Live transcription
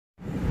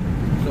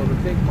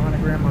big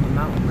monogram on the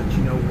mountain lets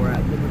you know we're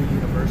at Liberty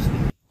University,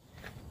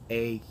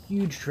 a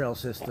huge trail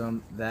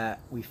system that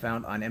we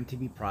found on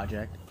MTB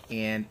Project,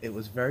 and it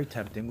was very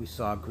tempting. We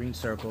saw green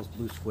circles,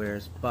 blue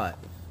squares, but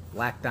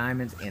black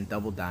diamonds and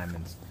double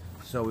diamonds.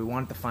 So we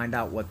wanted to find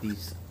out what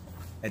these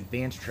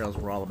advanced trails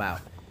were all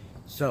about.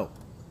 So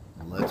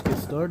let's get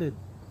started.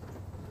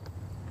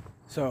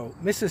 So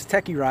Mrs.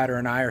 Techy Rider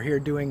and I are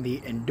here doing the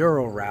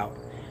Enduro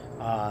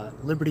Route,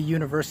 Liberty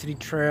University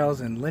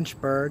trails in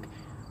Lynchburg,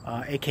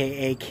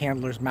 aka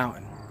Candler's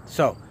Mountain.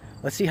 So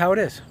let's see how it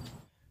is.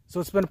 So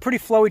it's been a pretty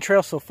flowy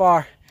trail so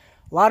far.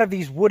 A lot of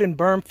these wooden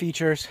berm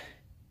features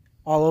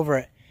all over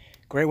it.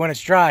 Great when it's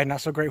dry,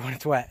 not so great when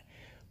it's wet.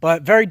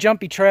 But very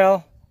jumpy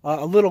trail,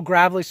 a little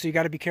gravelly, so you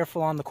got to be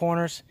careful on the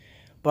corners.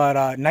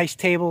 But nice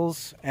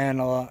tables and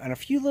a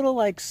few little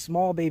like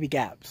small baby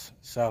gaps.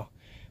 So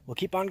we'll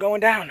keep on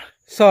going down.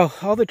 So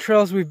all the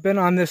trails we've been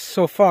on this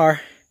so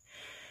far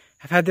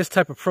have had this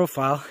type of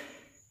profile.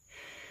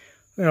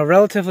 You know,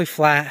 relatively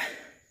flat,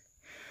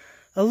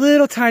 a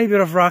little tiny bit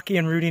of rocky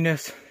and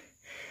rootiness,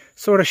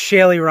 sort of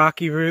shaly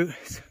rocky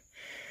roots.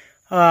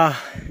 Yeah,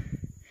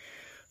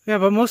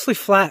 but mostly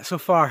flat so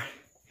far.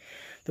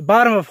 The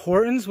bottom of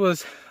Horton's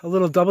was a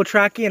little double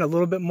tracky and a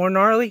little bit more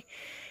gnarly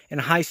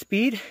and high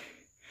speed.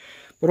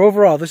 But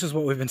overall, this is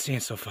what we've been seeing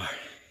so far.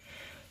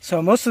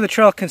 So most of the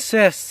trail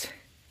consists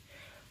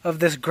of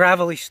this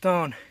gravelly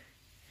stone.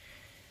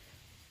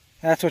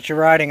 That's what you're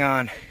riding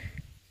on.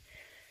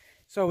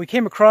 So we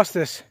came across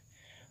this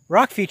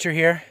rock feature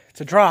here. It's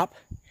a drop,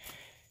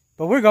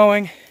 but we're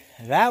going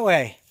that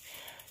way.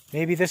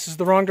 Maybe this is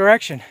the wrong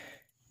direction.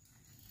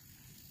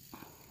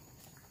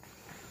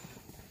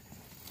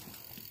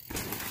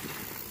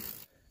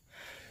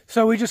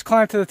 So we just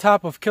climbed to the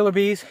top of Killer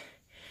Bees.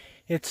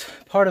 It's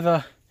part of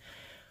the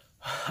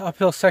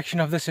uphill section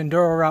of this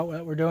Enduro route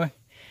that we're doing.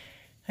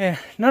 And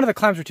none of the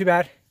climbs were too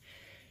bad.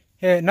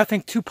 Yeah,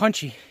 nothing too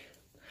punchy.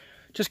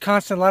 Just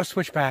constant, a lot of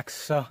switchbacks.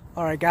 So,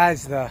 all right,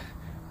 guys, the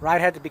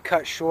ride had to be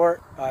cut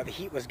short. The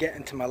heat was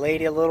getting to my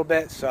lady a little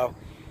bit, so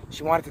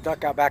she wanted to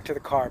duck out back to the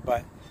car.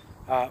 But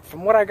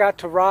from what I got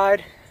to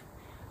ride,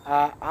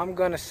 I'm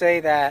going to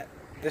say that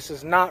this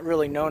is not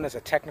really known as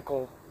a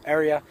technical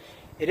area.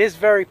 It is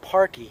very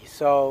parky,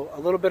 so a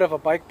little bit of a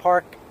bike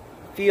park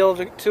feel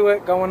to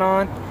it going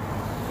on.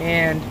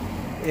 And,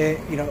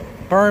 you know,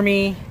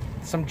 bermy,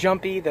 some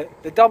jumpy.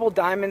 The double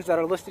diamonds that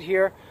are listed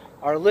here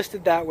are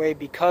listed that way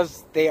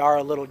because they are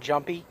a little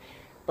jumpy.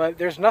 But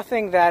there's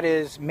nothing that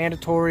is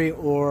mandatory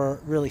or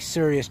really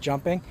serious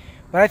jumping.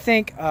 But I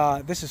think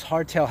this is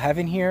hardtail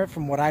heaven here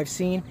from what I've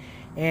seen.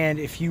 And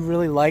if you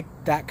really like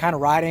that kind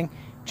of riding,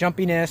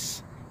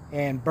 jumpiness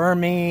and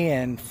bermy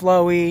and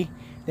flowy,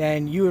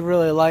 then you would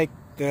really like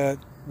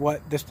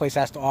what this place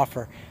has to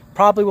offer.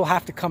 Probably will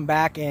have to come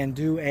back and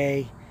do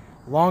a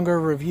longer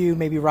review,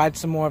 maybe ride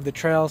some more of the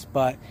trails,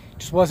 but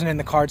just wasn't in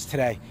the cards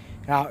today.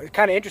 Now, it's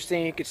kind of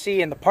interesting, you can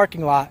see in the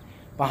parking lot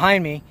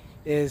behind me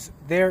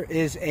there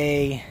is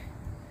a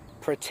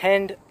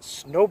pretend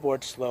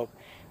snowboard slope.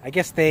 I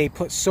guess they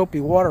put soapy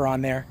water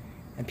on there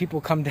and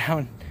people come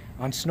down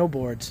on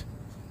snowboards.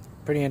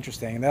 Pretty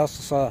interesting. And they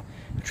also saw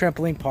a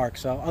trampoline park,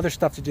 so other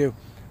stuff to do.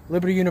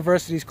 Liberty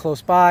University is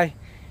close by,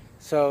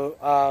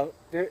 so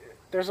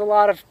there's a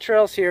lot of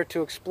trails here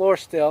to explore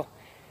still.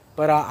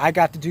 But I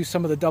got to do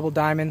some of the double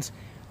diamonds.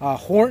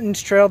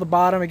 Horton's trail, the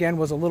bottom, again,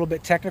 was a little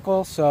bit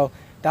technical, so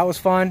that was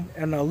fun,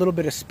 and a little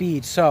bit of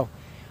speed. So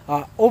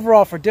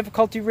overall, for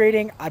difficulty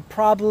rating, I'd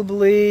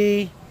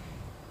probably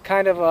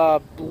kind of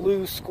a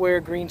blue square,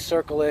 green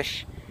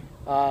circle-ish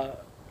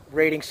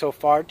rating so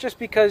far, just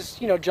because,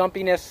 you know,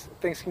 jumpiness,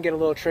 things can get a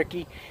little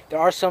tricky. There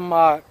are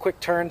some quick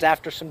turns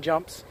after some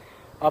jumps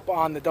up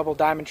on the double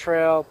diamond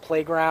trail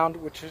playground,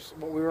 which is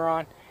what we were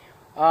on.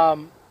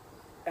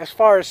 As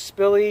far as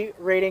spilly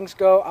ratings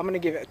go, I'm going to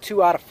give it a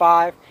 2 out of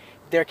 5.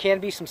 There can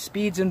be some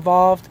speeds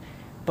involved,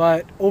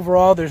 but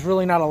overall there's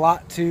really not a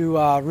lot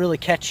to really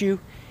catch you.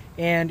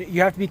 And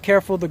you have to be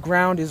careful. The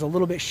ground is a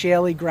little bit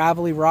shaly,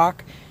 gravelly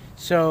rock,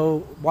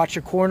 so watch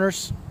your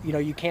corners. You know,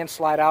 you can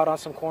slide out on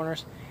some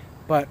corners.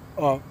 But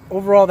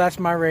overall, that's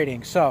my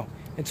rating. So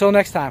until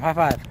next time, high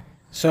five.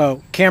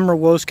 So camera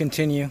woes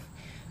continue.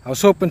 I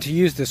was hoping to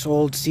use this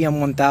old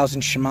CM1000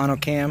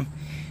 Shimano cam.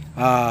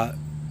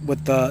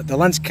 With the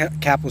lens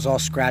cap was all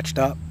scratched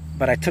up,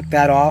 but I took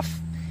that off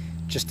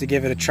just to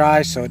give it a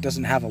try so it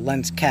doesn't have a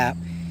lens cap.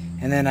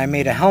 And then I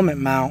made a helmet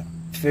mount,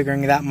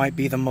 figuring that might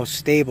be the most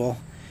stable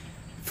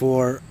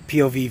for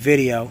POV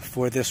video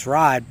for this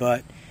ride.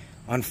 But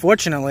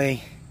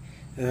unfortunately,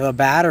 the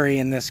battery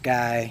in this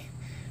guy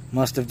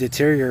must have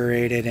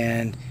deteriorated,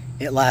 and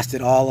it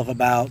lasted all of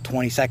about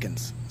 20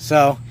 seconds.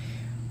 So,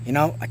 you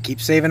know, I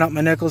keep saving up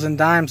my nickels and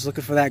dimes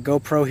looking for that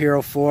GoPro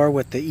Hero 4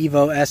 with the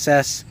Evo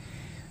SS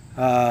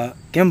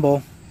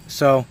gimbal.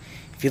 So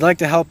if you'd like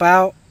to help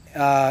out,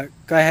 go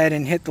ahead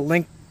and hit the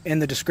link in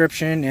the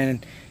description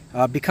and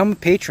become a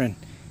patron,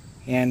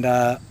 and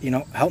you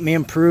know, help me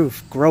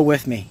improve, grow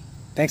with me.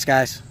 Thanks,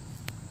 guys.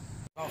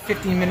 About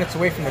 15 minutes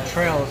away from the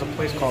trail is a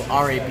place called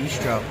RA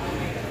Bistro.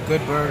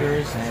 good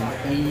burgers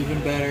and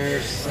even better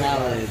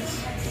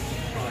salads.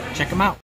 Check them out.